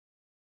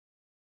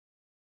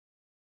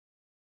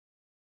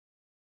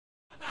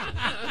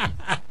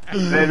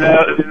then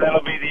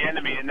that'll be the end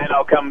of me, and then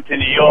I'll come to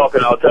New York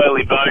and I'll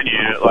totally bone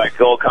you, like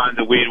all kinds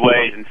of weird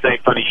ways, and say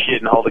funny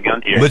shit and hold a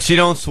gun to you. But she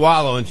don't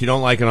swallow, and she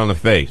don't like it on the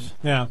face.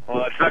 Yeah.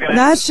 Well, it's not gonna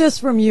That's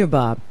just from you,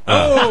 Bob.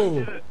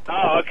 Oh,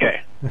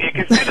 okay. Yeah,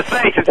 because to the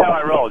face is how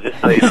I roll, just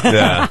so you know.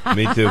 Yeah,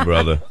 me too,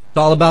 brother. It's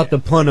all about the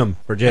punum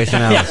for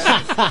Jason Ellis.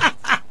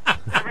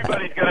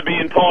 Everybody's going to be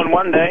in porn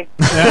one day.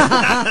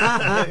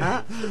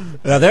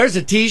 Now, there's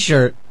a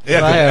T-shirt.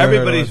 Yeah, 'cause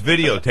everybody's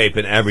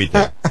videotaping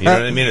everything. You know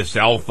what I mean? A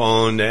cell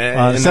phone.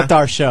 Except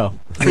our show.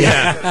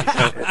 Yeah.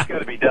 It's got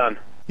to be done.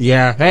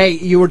 Yeah. Hey,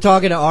 you were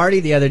talking to Artie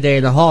the other day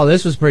in the hall.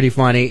 This was pretty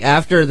funny.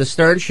 After the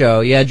Stern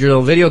show, you had your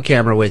little video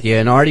camera with you,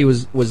 and Artie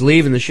was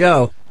leaving the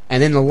show.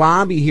 And in the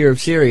lobby here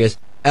of Sirius,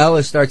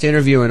 Ellis starts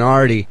interviewing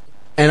Artie.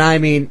 And I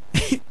mean,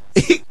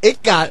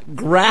 it got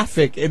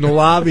graphic in the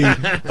lobby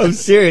of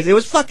Sirius. It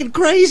was fucking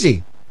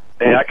crazy.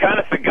 Yeah, I kind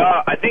of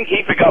forgot. I think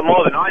he forgot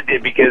more than I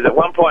did, because at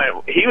one point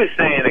he was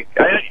saying,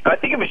 I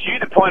think it was you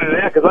that pointed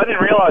it out, because I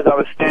didn't realize I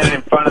was standing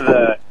in front of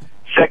the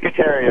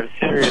secretary of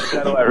Sirius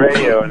Satellite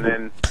Radio, and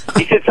then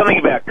he said something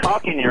about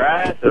cocking your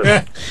ass or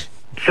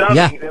something.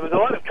 Yeah. There was a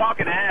lot of cock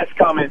and ass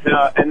comments,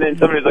 and then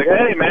somebody was like,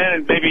 hey, man,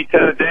 and maybe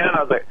turn it down.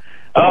 I was like,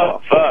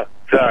 oh, fuck.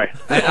 Sorry.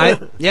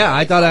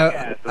 I thought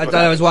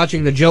I was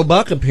watching the Joe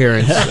Buck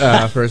appearance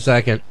for a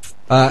second.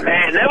 Man,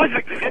 that was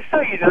just so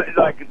you know,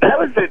 like that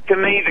was to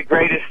me the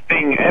greatest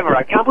thing ever.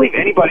 I can't believe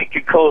anybody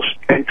could call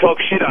and talk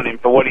shit on him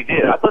for what he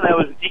did. I thought that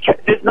was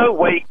there's no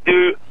way he could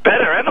do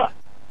better ever.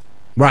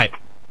 Right.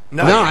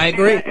 No, I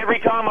agree. Every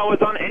time I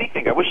was on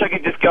anything, I wish I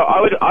could just go.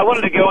 I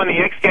wanted to go on the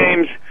X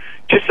Games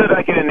just so that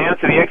I could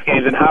announce at the X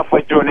Games, and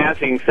halfway through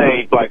announcing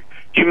say like,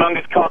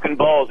 humongous cock and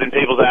balls in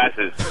people's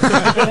asses.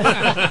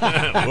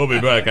 We'll be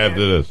back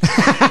after this.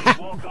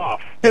 Walk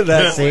off.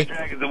 That's it.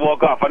 Dragons to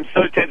walk off. I'm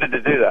so tempted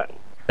to do that.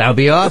 That would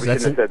be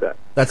awesome.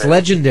 That's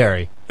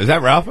legendary. Is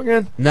that Ralph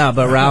again? No,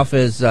 but Ralph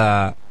is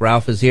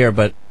here.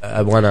 But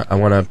I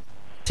wanna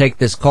take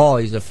this call.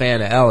 He's a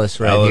fan of Ellis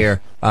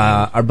here.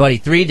 Our buddy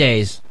 3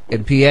 Days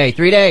in PA.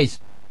 3 Days.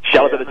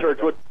 Shout out to the church.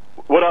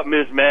 What up,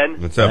 Ms.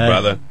 Men? What's up,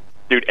 brother?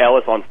 Dude,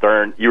 Ellis on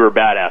Stern. You were a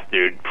badass,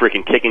 dude.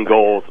 Freaking kicking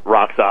goals,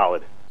 rock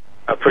solid.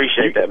 I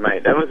appreciate that,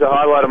 mate. That was the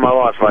highlight of my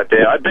life right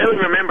there. I barely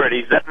remember it.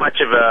 He's that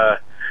much of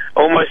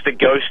almost a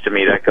ghost to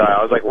me, that guy.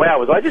 I was like, wow,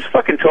 was I just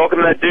fucking talking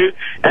to that dude?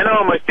 And I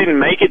almost didn't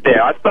make it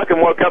there. I fucking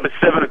woke up at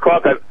 7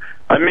 o'clock.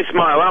 I missed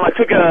my alarm. I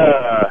took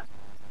a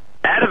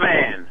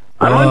Ativan.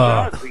 I'm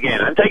on drugs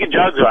again. I'm taking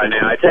drugs right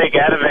now. I take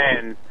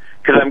Ativan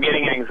because I'm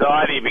getting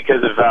anxiety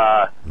because of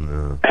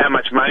how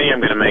much money I'm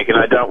going to make, and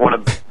I don't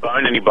want to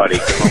bone anybody.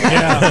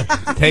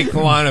 Take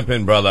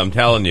Klonopin, brother. I'm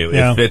telling you,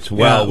 it fits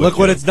well. Look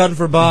what it's done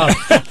for Bob.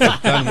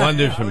 It's done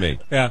wonders for me.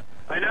 Yeah.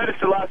 I noticed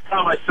the last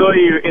time I saw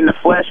you in the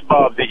flesh,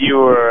 Bob, that you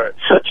were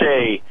such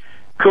a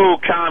cool,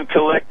 calm,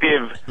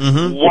 collective,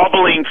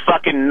 wobbling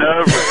fucking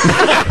nerve.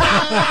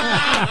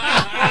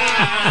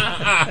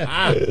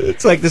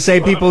 It's like the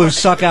same people who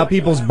suck out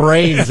people's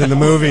brains in the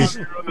movies.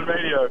 On the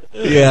radio.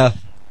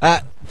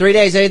 Yeah. 3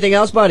 Days. Anything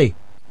else, buddy?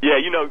 Yeah,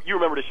 you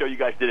remember the show you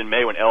guys did in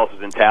May when Ellis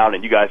was in town,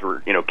 and you guys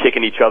were,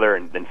 kicking each other,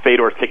 and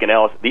Fedor's kicking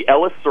Ellis. The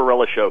Ellis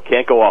Cirella show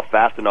can't go off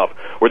fast enough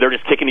where they're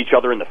just kicking each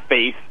other in the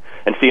face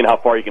and seeing how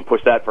far you can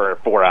push that for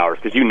 4 hours,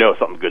 because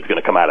something good's going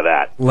to come out of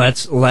that.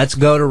 Let's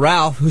go to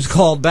Ralph, who's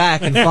called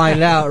back, and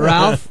find out.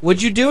 Ralph,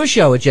 would you do a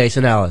show with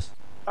Jason Ellis?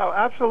 Oh,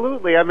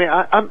 absolutely. I mean,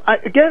 I'm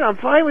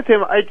fine with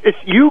him. It's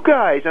you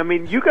guys. I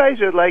mean, you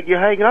guys are like, you're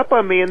hanging up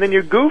on me, and then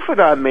you're goofing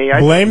on me.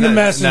 Blame the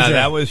messenger. No,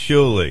 that was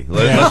Shuley.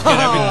 Let's get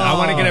I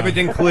want to get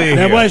everything clear.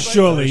 That was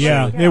Shuley,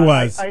 it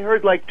was. I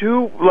heard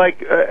two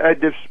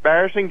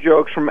disparaging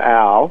jokes from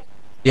Al.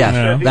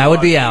 Yeah, that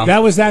would be Al.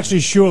 That was actually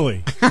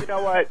Shuley. You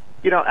know what?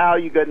 Al,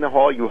 you get in the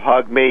hall, you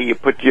hug me, you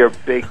put your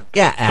big...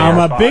 Yeah,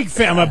 Al. I'm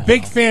a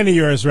big fan of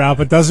yours, Ralph,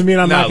 but doesn't mean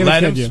I'm not going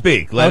to kid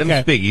you. Let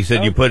him speak. He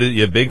said you put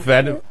your big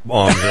fat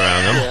arms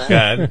around him.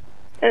 God.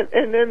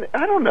 And then,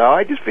 I don't know,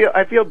 I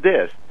feel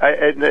dissed.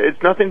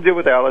 It's nothing to do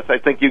with Ellis. I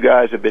think you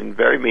guys have been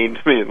very mean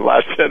to me in the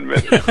last 10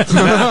 minutes.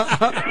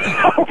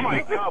 Oh,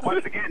 my God.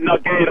 Once again,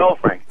 not gay at all,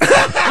 Frank.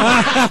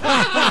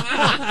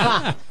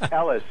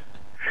 Ellis,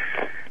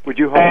 would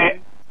you hold me?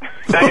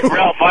 Hey,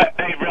 Ralph,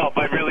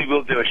 I really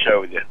will do a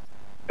show with you.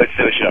 Let's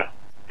do a show.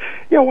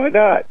 Yeah, why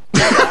not?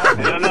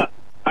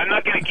 I'm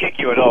not going to kick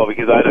you at all,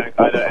 because I don't.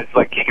 It's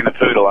like kicking a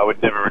poodle. I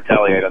would never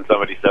retaliate on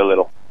somebody so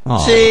little.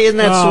 Aww. See, isn't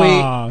that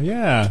sweet? Oh,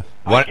 yeah.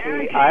 What?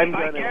 I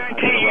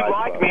guarantee you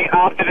like me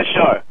after the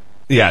show.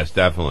 Yes,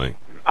 definitely.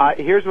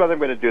 Here's what I'm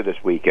going to do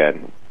this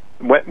weekend.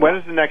 When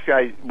is the next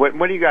guy?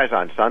 When are you guys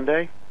on,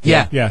 Sunday?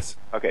 Yeah. Yes.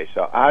 Okay,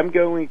 so I'm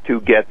going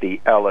to get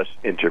the Ellis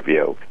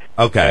interview.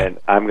 Okay. And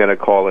I'm going to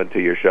call into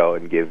your show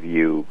and give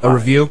you... A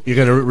review? You're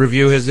going to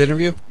review his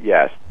interview?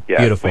 Yes.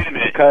 Beautiful. Wait a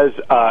minute. Because...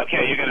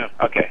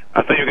 Okay,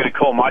 I thought you were going to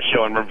call my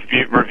show and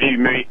review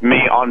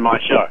me on my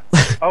show.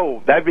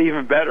 Oh, that'd be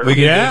even better.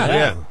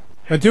 Yeah.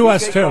 But do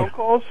us, too. Phone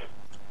calls?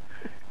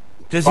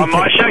 On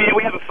my show, yeah,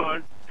 we have a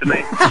phone. to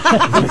me.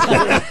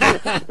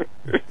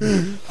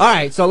 All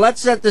right, so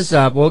let's set this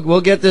up.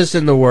 We'll get this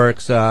in the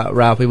works,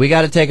 Ralphie. We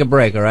got to take a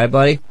break, all right,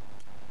 buddy?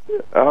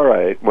 All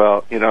right.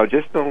 Well,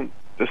 just don't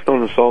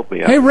insult me.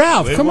 Hey,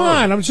 Ralph, come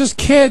on. I'm just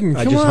kidding.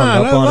 Come on.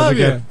 I love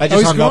you. I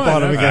just hung up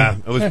on him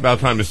again. It was about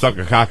time to suck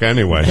a cock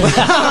anyway.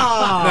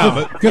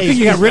 Good thing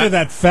you got rid of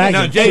that faggot.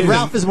 No, Jason,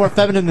 Ralph is more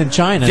feminine than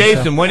China.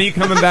 Jason, when are you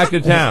coming back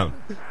to town?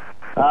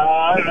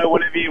 I don't know,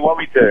 whatever you want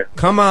me to.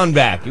 Come on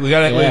back. We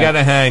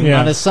gotta hang.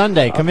 On a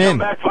Sunday. Come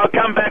in. I'll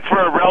come back for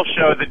a Rel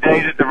show the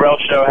day that the Rel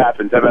show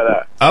happens. How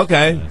about that?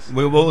 Okay.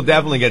 We'll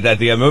definitely get that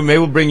together. Maybe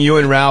we'll bring you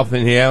and Ralph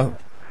in here.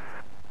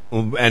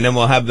 And then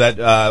we'll have that,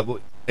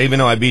 even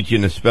though I beat you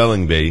in the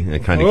spelling bee,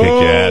 it kind of kicked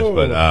your ass,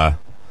 but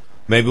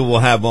maybe we'll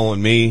have one with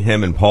me,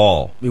 him, and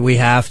Paul. We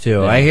have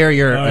to. I hear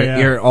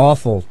you're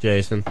awful,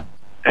 Jason.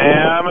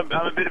 Yeah, I'm a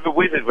bit of a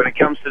wizard when it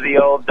comes to the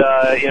old,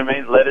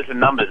 letters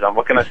and numbers.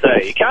 What can I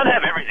say? You can't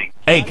have everything.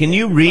 Hey, can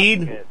you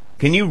read?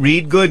 Can you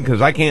read good?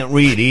 Because I can't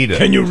read either.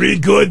 Can you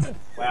read good?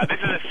 Wow, this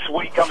is a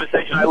sweet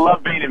conversation. I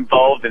love being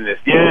involved in this.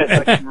 Yes,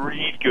 I can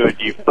read good,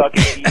 you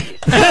fucking idiot.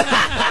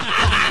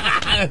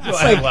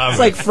 It's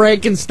like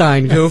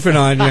Frankenstein goofing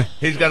on you.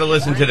 He's got to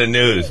listen to the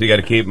news. You got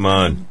to keep him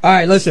on. All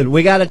right, listen,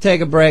 we got to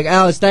take a break.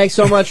 Alice, thanks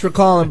so much for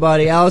calling,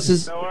 buddy. Alice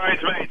is... No worries,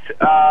 mate.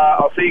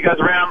 I'll see you guys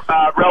around.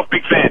 Ralph,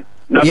 big fan.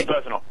 Nothing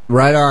personal.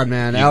 Right on,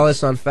 man.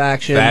 Alice on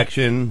Faction. 3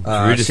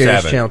 to Sirius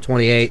 7. Channel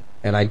 28,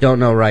 and I don't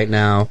know right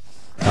now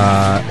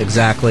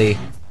exactly,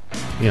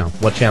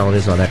 what channel it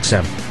is on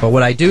XM. But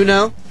what I do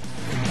know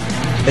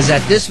is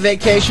that this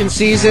vacation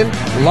season,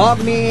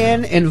 Log Me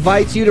In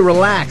invites you to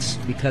relax,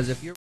 because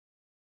if you're...